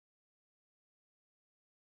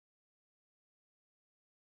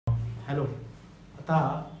Hello. आता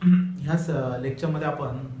ह्याच लेक्चरमध्ये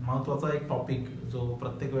आपण महत्त्वाचा एक टॉपिक जो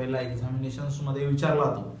प्रत्येक वेळेला एक्झामिनेशन्समध्ये विचारला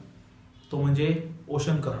जातो तो म्हणजे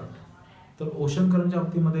ओशन करंट. तर ओशन करंटच्या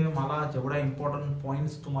बाबतीमध्ये मला जेवढ्या इम्पॉर्टंट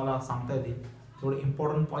पॉईंट्स तुम्हाला सांगता येतील तेवढे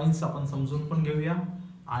इम्पॉर्टंट पॉईंट्स आपण समजून पण घेऊया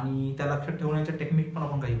आणि त्या लक्षात ठेवण्याच्या टेक्निक पण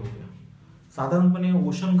आपण काही बघूया. साधारणपणे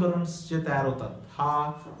ओशन करंट्स जे तयार होतात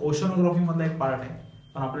हा ओशनोग्राफी मधला एक पार्ट आहे,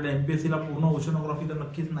 पण आपल्याला MPSC ला पूर्ण ओशनोग्राफी तर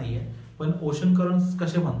नक्कीच नाही आहे, पण ओशन करंट्स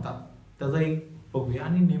कसे बनतात त्याचा एक बघूया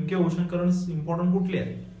आणि नेमके ओशन करंट्स इम्पॉर्टंट कुठले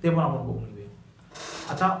आहेत ते पण आपण बघून घेऊया.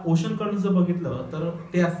 आता ओशन करंट्स जर बघितलं तर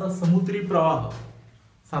ते असतात समुद्री प्रवाह.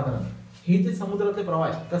 साधारण हे जे समुद्राचे प्रवाह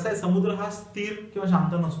आहेत, कसं आहे समुद्र हा स्थिर किंवा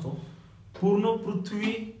शांत नसतो. पूर्ण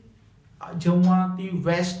पृथ्वी जेव्हा ती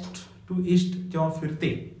वेस्ट टू ईस्ट जेव्हा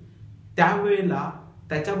फिरते त्यावेळेला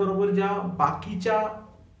त्याच्याबरोबर ज्या बाकीच्या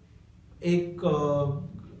एक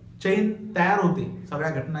चैन तयार होते सगळ्या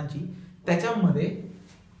घटनांची, त्याच्यामध्ये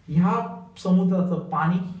ह्या समुद्राचं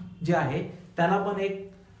पाणी जे आहे त्याला पण एक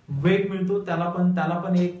वेग मिळतो, त्याला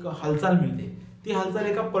पण एक हालचाल मिळते. ती हालचाल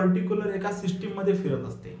एका पर्टिक्युलर एका सिस्टीम मध्ये फिरत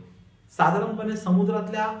असते. साधारणपणे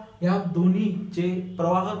समुद्रातल्या या दोन्ही जे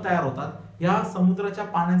प्रवाह तयार होतात या समुद्राच्या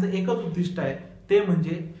पाण्याचं एकच उद्दिष्ट आहे, ते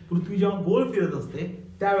म्हणजे पृथ्वी जेव्हा गोल फिरत असते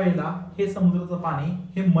त्यावेळेला हे समुद्राचं पाणी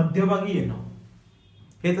हे मध्यभागी येणं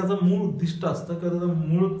हे त्याचं मूळ उद्दिष्ट असतं किंवा त्याचं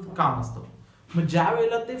मूळ काम असतं. मग ज्या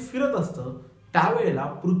वेळेला ते फिरत असतं त्यावेळेला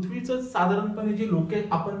पृथ्वीचं साधारणपणे जे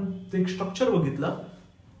आपण एक स्ट्रक्चर बघितलं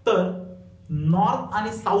तर नॉर्थ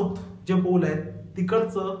आणि साऊथ जे पोल आहेत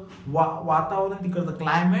तिकडचं वातावरण, तिकडचं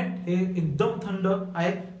क्लायमेट हे एकदम थंड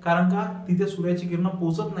आहे, कारण का तिथे सूर्याची किरणं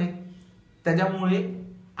पोचत नाहीत त्याच्यामुळे.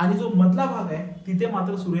 आणि जो मधला भाग आहे तिथे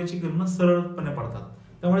मात्र सूर्याची किरणं सरळपणे पडतात.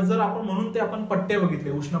 त्यामुळे जर आपण म्हणून ते आपण पट्टे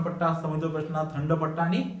बघितले, उष्णपट्टा, समुद्रपट्टा, थंड पट्टा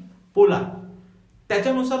आणि पोलार,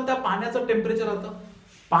 त्याच्यानुसार त्या पाण्याचं टेम्परेचर राहतं.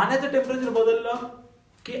 पाण्याचं टेम्परेचर बदललं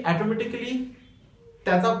की ऑटोमॅटिकली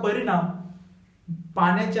त्याचा परिणाम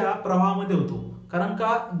पाण्याच्या प्रवाहामध्ये होतो, कारण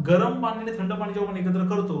का गरम पाणी आणि थंड पाणी जेव्हा आपण एकत्र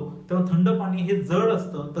करतो तेव्हा थंड पाणी हे जड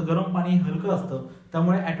असतं तर गरम पाणी हलकं असतं.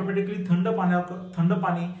 त्यामुळे ऑटोमॅटिकली थंड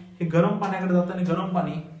पाणी हे गरम पाण्याकडे जातं आणि गरम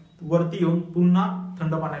पाणी वरती येऊन पुन्हा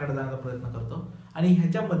थंड पाण्याकडे जाण्याचा प्रयत्न करतं आणि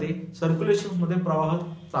ह्याच्यामध्ये सर्क्युलेशन मध्ये प्रवाह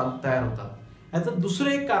तयार होतात. याचं दुसरं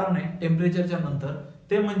एक कारण आहे टेम्परेचरच्या नंतर,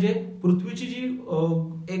 ते म्हणजे पृथ्वीची जी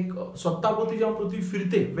एक स्वतःभोवती जेव्हा पृथ्वी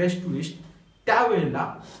फिरते वेस्ट टू ईस्ट त्यावेळेला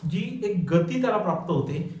जी एक गती त्याला प्राप्त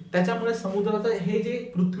होते, त्याच्यामुळे समुद्राचं हे जे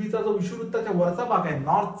पृथ्वीचा जो विषुववृत्ताच्या वरचा भाग आहे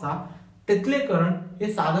नॉर्थचा, त्यातले करंट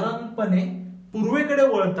हे साधारणपणे पूर्वेकडे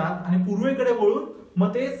वळतात आणि पूर्वेकडे वळून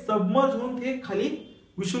मग ते सबमर्ज होऊन ते खाली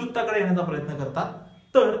विषुववृत्ताकडे येण्याचा प्रयत्न करतात.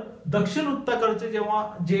 तर दक्षिण वृत्ताकडचे जेव्हा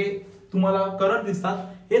जे तुम्हाला करंट दिसतात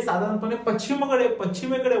हे साधारणपणे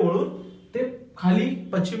पश्चिमेकडे वळून ते खाली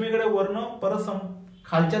पश्चिमेकडे वरनं परत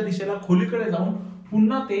खालच्या दिशेला खोलीकडे जाऊन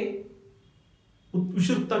पुन्हा ते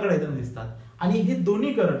विषुववृत्ताकडे येताना दिसतात. आणि हे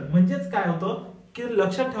दोन्ही करंट म्हणजेच काय होतं की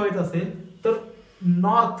लक्षात ठेवायचं असेल तर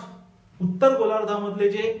नॉर्थ उत्तर गोलार्धामधले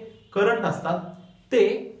जे करंट असतात ते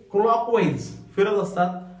क्लॉकवाईज फिरत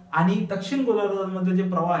असतात आणि दक्षिण गोलार्धामधले जे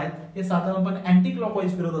प्रवाह आहेत हे साधारणपणे अँटी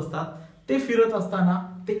क्लॉकवाईज फिरत असतात. ते फिरत असताना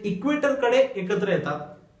ते इक्वेटरकडे एकत्र येतात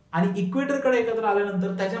आणि इक्वेटरकडे एकत्र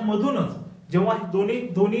आल्यानंतर त्याच्यामधूनच जेव्हा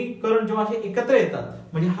दोन्ही करंट जेव्हा असे एकत्र येतात,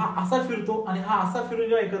 म्हणजे हा असा फिरतो आणि हा असा फिरून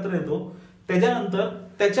जेव्हा एकत्र येतो त्याच्यानंतर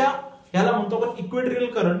ह्याला म्हणतो आपण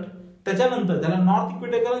इक्वेटोरियल करंट, त्याच्यानंतर त्याला north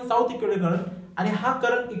equatorial current, south equatorial current, आणि हा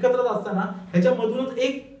करंट एकत्र असताना ह्याच्यामधूनच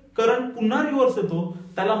एक करंट पुन्हा रिव्हर्स येतो,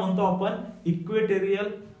 त्याला म्हणतो आपण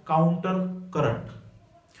इक्वेटोरियल काउंटर करंट,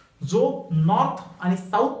 जो नॉर्थ आणि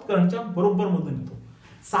साऊथ करंटच्या बरोबर मधून येतो.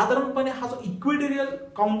 साधारणपणे हा जो इक्वेटोरियल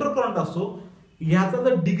काउंटर करंट असतो ह्याचा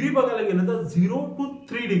जर डिग्री बघायला गेलं तर 0 to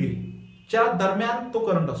 3 डिग्रीच्या दरम्यान तो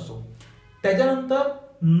करंट असतो. त्याच्यानंतर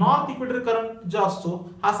नॉर्थ इक्वेटोरियल करंट जो असतो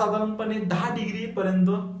हा साधारणपणे 10 डिग्री पर्यंत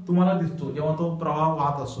तुम्हाला दिसतो जेव्हा तो प्रवाह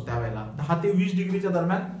वाहत असतो त्यावेळेला 10 ते 20 डिग्रीच्या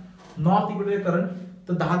दरम्यान नॉर्थ इक्वेटोरियल करंट,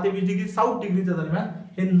 तर 10 ते 20 डिग्री साऊथ डिग्रीच्या दरम्यान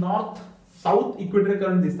हे नॉर्थ साऊथ इक्वेटोरियल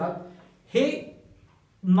करंट दिसतात. हे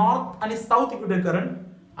नॉर्थ आणि साऊथ इक्वेटोरियल करंट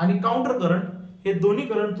आणि काउंटर करंट हे दोन्ही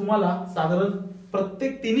करंट तुम्हाला साधारण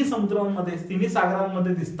प्रत्येक तिन्ही समुद्रांमध्ये, तिन्ही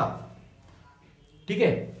सागरांमध्ये दिसतात. ठीक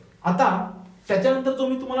आहे. आता त्याच्यानंतर जो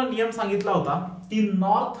मी तुम्हाला नियम सांगितला होता की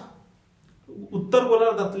नॉर्थ उत्तर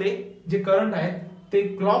गोलार्धातले जे करंट आहेत ते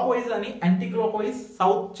क्लॉकवाईज आणि अँटी क्लॉकवाईज,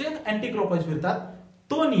 साऊथचे अँटी क्लॉकवाईज फिरतात,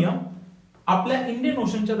 तो नियम आपल्या इंडियन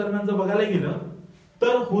ओशनच्या दरम्यान जर बघायला गेलं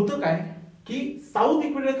तर होतं काय की साऊथ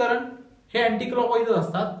इक्वेटोरियल करंट हे अँटी क्लॉकवाईज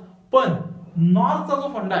असतात, पण नॉर्थचा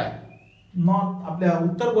जो फंडा आहे नॉर्थ आपल्या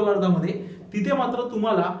उत्तर गोलार्धामध्ये तिथे मात्र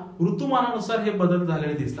तुम्हाला ऋतुमानानुसार हे बदल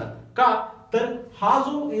झालेले दिसतात. का तर हा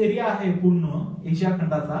जो एरिया आहे पूर्ण एशिया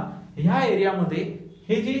खंडाचा, ह्या एरियामध्ये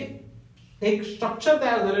हे जे एक स्ट्रक्चर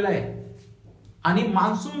तयार झालेलं आहे आणि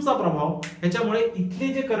मान्सूनचा प्रभाव ह्याच्यामुळे इथले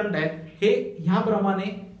जे करंट आहेत हे ह्याप्रमाणे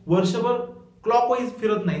वर्षभर क्लॉकवाईज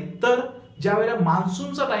फिरत नाही, तर ज्या वेळेला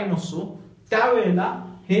मान्सूनचा टाइम असतो त्यावेळेला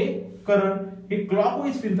हे करंट हे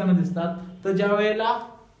क्लॉकवाईज फिरताना दिसतात. तर ज्या वेळेला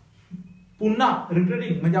पुन्हा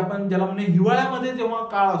रिट्रेटिंग म्हणजे आपण ज्याला म्हणजे हिवाळ्यामध्ये जेव्हा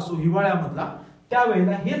काळ असतो हिवाळ्यामधला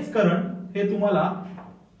त्यावेळेला हेच करंट हे तुम्हाला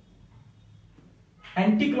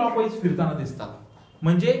अँटी क्लॉकवाईज फिरताना दिसतात.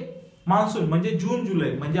 म्हणजे मान्सून म्हणजे जून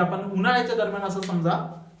जुलै म्हणजे आपण उन्हाळ्याच्या दरम्यान असं समजा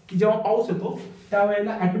की जेव्हा पाऊस येतो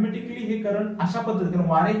त्यावेळेला ऑटोमॅटिकली हे करंट अशा पद्धतीने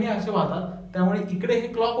वारे हे असे वाहतात त्यामुळे इकडे हे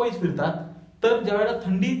क्लॉकवाईज फिरतात. तर ज्या वेळेला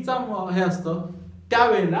थंडीचा हे असतं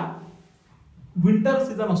त्यावेळेला विंटर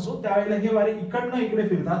सीझन असतो त्यावेळेला हे वारे इकडनं इकडे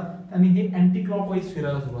फिरतात आणि हे अँटी क्लॉकवाईज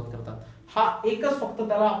फिरायला सुरुवात करतात. हा एकच फक्त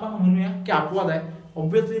त्याला आपण म्हणूया की अपवाद आहे.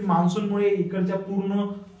 ऑब्व्हियसली मान्सूनमुळे इकडच्या पूर्ण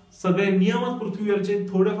सगळे नियमच पृथ्वीवरचे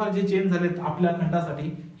थोडेफार जे चेंज झालेत आपल्या खंडासाठी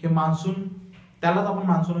हे मान्सून त्यालाच आपण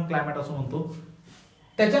मान्सून क्लायमेट असं म्हणतो.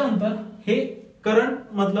 त्याच्यानंतर हे करंट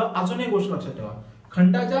मधलं अजून एक गोष्ट लक्षात ठेवा,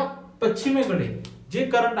 खंडाच्या पश्चिमेकडे जे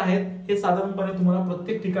करंट आहेत हे साधारणपणे तुम्हाला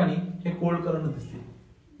प्रत्येक ठिकाणी हे कोल्ड करंट दिसतील,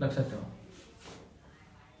 लक्षात ठेवा.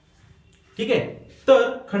 ठीक आहे.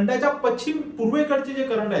 तर खंडाच्या पूर्वेकडचे जे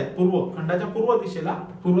करंट आहेत खंडाच्या पूर्व दिशेला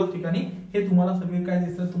पूर्व ठिकाणी हे तुम्हाला सगळे काय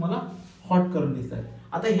दिसतात, तुम्हाला हॉट करंट दिसतात.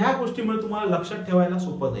 आता ह्या गोष्टीमुळे तुम्हाला लक्षात ठेवायला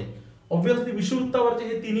सोपं जाईल. ऑब्व्हियसली विषुववृत्तावरचे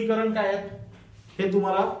हे तिन्ही करंट काय आहेत हे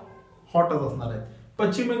तुम्हाला हॉटच असणार आहेत.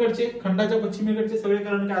 पश्चिमेकडचे खंडाच्या पश्चिमेकडचे सगळे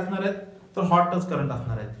करंट काय असणार आहेत तर हॉटच करंट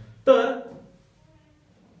असणार आहेत. तर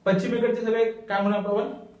पश्चिमेकडचे सगळे काय म्हणू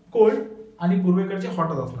आपण कोल्ड आणि पूर्वेकडचे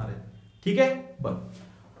हॉटच असणार आहेत. ठीक आहे. बरं,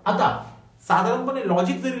 आता साधारणपणे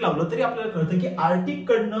लॉजिक जरी लावलं तरी आपल्याला कळतं की आर्टिक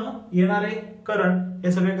कडनं येणारे करंट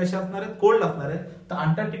हे सगळे कसे असणार आहेत, कोल्ड असणार आहेत. तर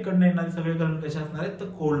अंटार्क्टिक कडनं येणारे सगळे करंट कसे असणार आहेत तर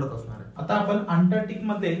कोल्डच असणार आहेत. आता आपण अंटार्क्टिक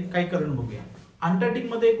मध्ये काही करंट बघूया. अंटार्क्टिक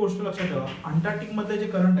मध्ये एक गोष्ट लक्षात ठेवा, अंटार्क्टिक मध्ये जे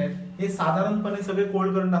करंट आहेत हे साधारणपणे सगळे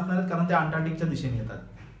कोल्ड करंट असणार आहेत कारण ते अंटार्क्टिकच्या दिशेने येतात.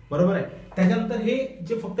 बरोबर आहे. त्याच्यानंतर हे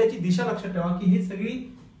जे फक्त याची दिशा लक्षात ठेवा की ही सगळी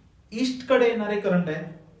ईस्ट कडे येणारे करंट आहेत.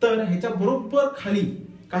 तर ह्याच्या बरोबर खाली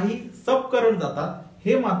काही सब करंट जातात,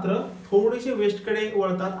 हे मात्र थोडेसे वेस्ट कडे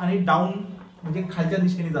वळतात आणि डाऊन म्हणजे खालच्या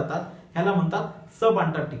दिशेने जातात, ह्याला म्हणतात सब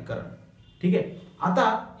अंटार्क्टिक करंट. ठीक आहे. आता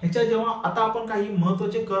ह्याच्या जेव्हा आता आपण काही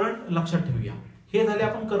महत्त्वाचे करंट लक्षात ठेवूया. हे झाले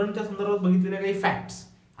आपण करंटच्या संदर्भात बघितलेल्या काही फॅक्ट्स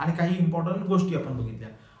आणि काही इम्पॉर्टंट गोष्टी आपण बघितल्या.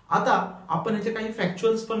 आता आपण ह्याच्या काही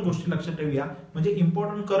फॅक्च्युअल्स पण गोष्टी लक्षात ठेवूया, म्हणजे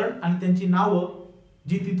इम्पॉर्टंट करंट आणि त्यांची नावं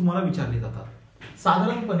जी ती तुम्हाला विचारली जातात.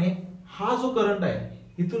 साधारणपणे हा जो करंट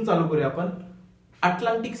आहे इथून चालू करूया आपण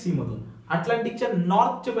अटलांटिक सी मधून. अटलांटिकच्या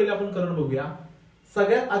नॉर्थचे पहिले आपण करंट बघूया.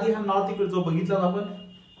 सगळ्यात आधी हा नॉर्थ इकडे जो बघितला आपण,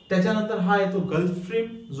 त्याच्यानंतर हा येतो गल्फ स्ट्रीम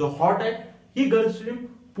जो हॉट आहे. ही गल्फ स्ट्रीम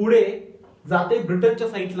पुढे जाते ब्रिटनच्या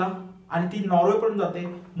साईडला आणि ती नॉर्वे पर्यंत जाते,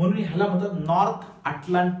 म्हणून ह्याला म्हणतात नॉर्थ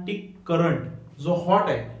अटलांटिक करंट जो हॉट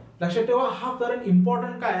आहे. लक्षात ठेवा हा करंट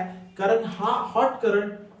इम्पॉर्टंट काय, कारण हा हॉट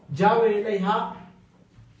करंट ज्या वेळेला ह्या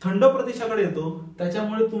थंड प्रदेशाकडे येतो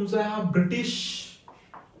त्याच्यामुळे तुमचा हा ब्रिटिश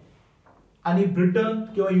आणि ब्रिटन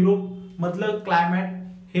किंवा युरोप मधलं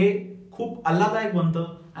क्लायमेट हे खूप आल्हाददायक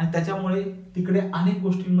बनतं आणि त्याच्यामुळे तिकडे अनेक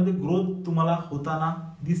गोष्टींमध्ये ग्रोथ तुम्हाला होताना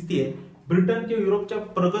दिसतेय. ब्रिटन किंवा युरोपच्या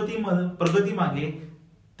प्रगती मागे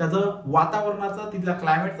त्याचं वातावरणाचा तिथल्या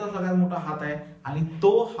क्लायमेटचा सगळ्यात मोठा हात आहे आणि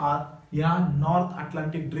तो हात या नॉर्थ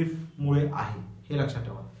अटलांटिक ड्रिफ्ट मुळे आहे, हे लक्षात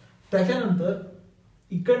ठेवा. त्याच्यानंतर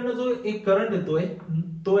इकडनं जो एक करंट येतोय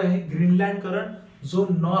तो आहे ग्रीनलँड करंट, जो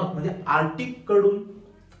नॉर्थ म्हणजे आर्टिक कडून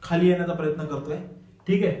खाली येण्याचा प्रयत्न करतोय.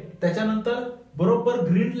 ठीक आहे. त्याच्यानंतर बरोबर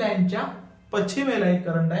ग्रीनलँडच्या पश्चिमेला एक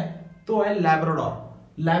करंट आहे तो आहे लॅब्राडॉर.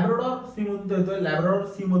 लॅब्राडॉर सी मधून येतोय, लॅब्राडॉर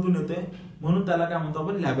सी मधून येतोय म्हणून त्याला काय म्हणतो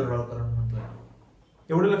आपण लॅब्राडॉर करंट म्हणतोय.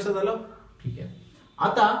 एवढं लक्षात आलं. ठीक आहे.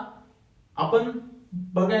 आता आपण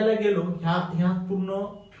बघायला गेलो ह्या पूर्ण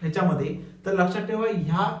ह्याच्यामध्ये तर लक्षात ठेवा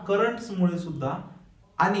ह्या करंट्स मुळे सुद्धा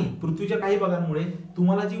आणि पृथ्वीच्या काही भागांमुळे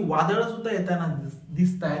तुम्हाला जी वादळं सुद्धा येताना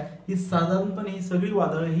दिसत आहेत ही साधारणपणे ही सगळी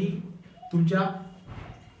वादळं ही तुमच्या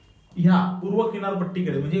ह्या पूर्व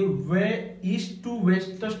किनारपट्टीकडे म्हणजे ईस्ट टू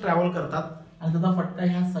वेस्टच ट्रॅव्हल करतात आणि त्याचा फटका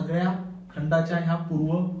ह्या सगळ्या खंडाच्या ह्या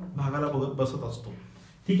पूर्व भागाला बसत असतो.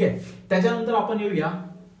 ठीक आहे. त्याच्यानंतर आपण येऊया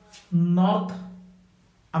नॉर्थ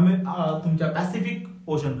तुमच्या पॅसिफिक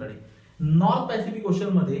ओशनकडे. नॉर्थ पॅसिफिक ओशन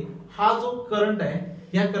मध्ये हा जो करंट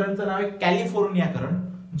आहे या करंटचं नाव आहे कॅलिफोर्निया करंट,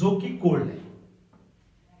 जो की कोल्ड आहे.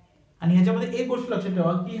 आणि ह्याच्यामध्ये एक गोष्ट लक्षात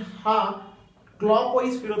ठेवा की हा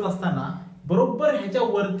क्लॉकवाईज फिरत असताना बरोबर ह्याच्या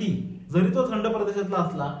वरती जरी तो थंड प्रदेशातला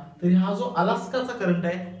असला तरी हा जो अलास्काचा करंट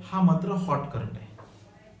आहे हा मात्र हॉट करंट आहे,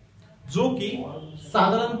 जो की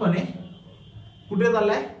साधारणपणे कुठे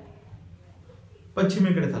चाललाय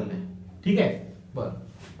पश्चिमेकडे चाललाय. ठीक आहे. बरं,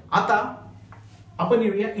 आता आपण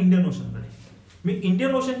येऊया इंडियन ओशनकडे. मी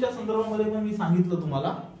इंडियन ओशनच्या संदर्भामध्ये पण मी सांगितलं तुम्हाला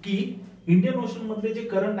की इंडियन ओशन मधले जे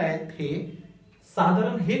करंट आहेत हे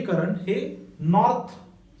साधारण हे करंट हे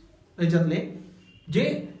नॉर्थ याच्यातले जे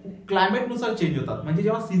क्लायमेट नुसार चेंज होतात, म्हणजे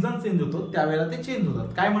जेव्हा सीझन चेंज होतो त्यावेळेला ते चेंज होतात.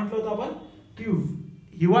 काय म्हटलं होतं आपण की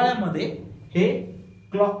हिवाळ्यामध्ये हे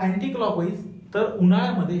अँटी क्लॉकवाईज तर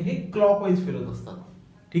उन्हाळ्यामध्ये हे क्लॉकवाईज फिरत असतात.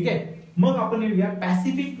 ठीक आहे. मग आपण येऊया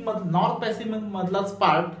पॅसिफिक नॉर्थ पॅसिफिक मधलाच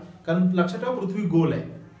पार्ट, कारण लक्षात ठेवा पृथ्वी गोल आहे.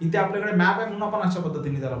 इथे आपल्याकडे मॅप आहे म्हणून आपण अशा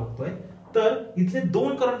पद्धतीने त्याला बघतोय. तर इथले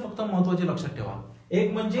दोन करंट फक्त महत्वाचे लक्षात ठेवा.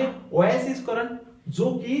 एक म्हणजे ओएसिस करंट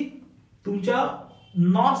जो की तुमच्या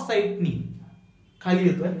नॉर्थ साइडनी खाली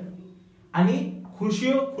येतोय, आणि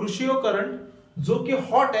क्रुशियो करंट जो की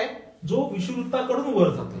हॉट आहे, जो विषुववृत्ताकडून वर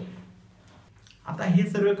जातोय. आता हे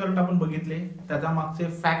सर्व करंट आपण बघितले, त्याच्या मागचे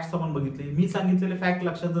फॅक्ट्स आपण बघितले. मी सांगितलेले फॅक्ट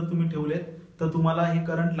लक्षात जर तुम्ही ठेवलेत तर तुम्हाला हे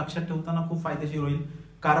करंट लक्षात ठेवताना खूप फायदेशीर होईल,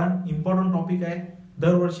 कारण इम्पॉर्टंट टॉपिक आहे.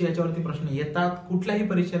 दरवर्षी याच्यावरती प्रश्न येतात. कुठल्याही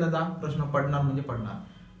परीक्षेला जा, प्रश्न पडणार म्हणजे पडणार.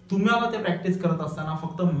 तुम्हाला ते प्रॅक्टिस करत असताना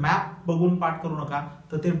फक्त मॅप बघून पाठ करू नका,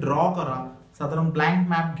 तर ते ड्रॉ करा. साधारण ब्लँक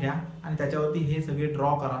मॅप घ्या आणि त्याच्यावरती हे सगळे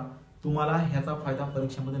ड्रॉ करा. तुम्हाला ह्याचा फायदा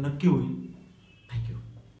परीक्षेमध्ये नक्की होईल.